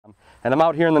And I'm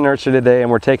out here in the nursery today and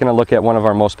we're taking a look at one of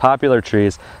our most popular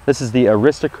trees. This is the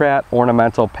Aristocrat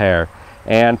Ornamental Pear.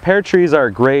 And pear trees are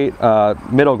a great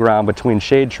middle ground between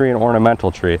shade tree and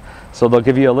ornamental tree. So they'll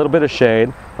give you a little bit of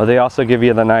shade, but they also give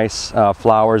you the nice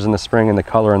flowers in the spring and the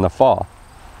color in the fall.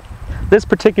 This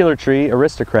particular tree,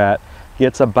 Aristocrat,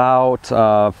 gets about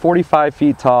 45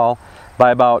 feet tall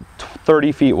by about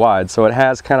 30 feet wide. So it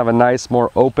has kind of a nice,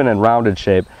 more open and rounded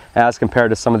shape as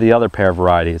compared to some of the other pear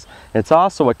varieties. It's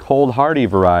also a cold hardy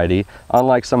variety.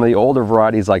 Unlike some of the older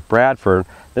varieties like Bradford,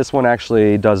 this one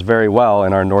actually does very well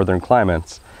in our northern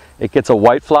climates. It gets a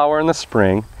white flower in the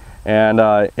spring, and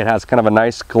it has kind of a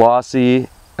nice glossy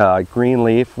green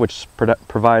leaf, which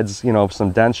provides, you know,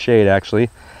 some dense shade actually.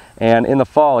 And in the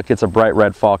fall, it gets a bright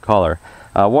red fall color.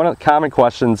 One of the common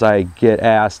questions I get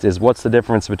asked is, what's the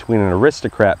difference between an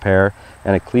Aristocrat pear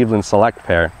and a Cleveland Select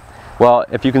pear? Well,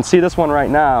 if you can see this one right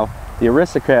now, the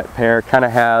Aristocrat pear kind of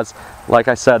has, like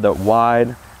I said, the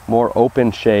wide, more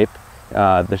open shape.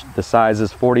 The size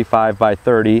is 45 by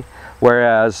 30,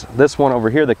 whereas this one over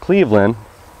here, the Cleveland,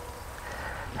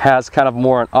 has kind of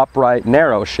more an upright,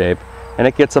 narrow shape, and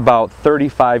it gets about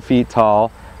 35 feet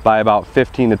tall by about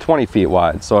 15 to 20 feet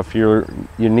wide. So if you're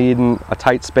needing a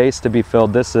tight space to be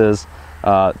filled, this is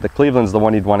the Cleveland's the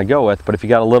one you'd want to go with. But if you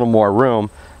got a little more room,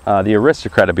 the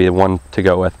Aristocrat would be the one to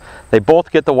go with. They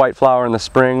both get the white flower in the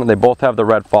spring. They both have the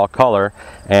red fall color,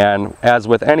 and as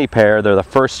with any pear, they're the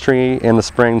first tree in the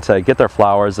spring to get their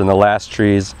flowers and the last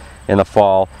trees in the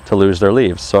fall to lose their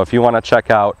leaves. So if you want to check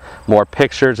out more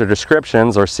pictures or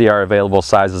descriptions or see our available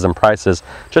sizes and prices,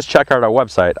 just check out our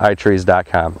website,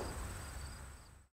 iTrees.com.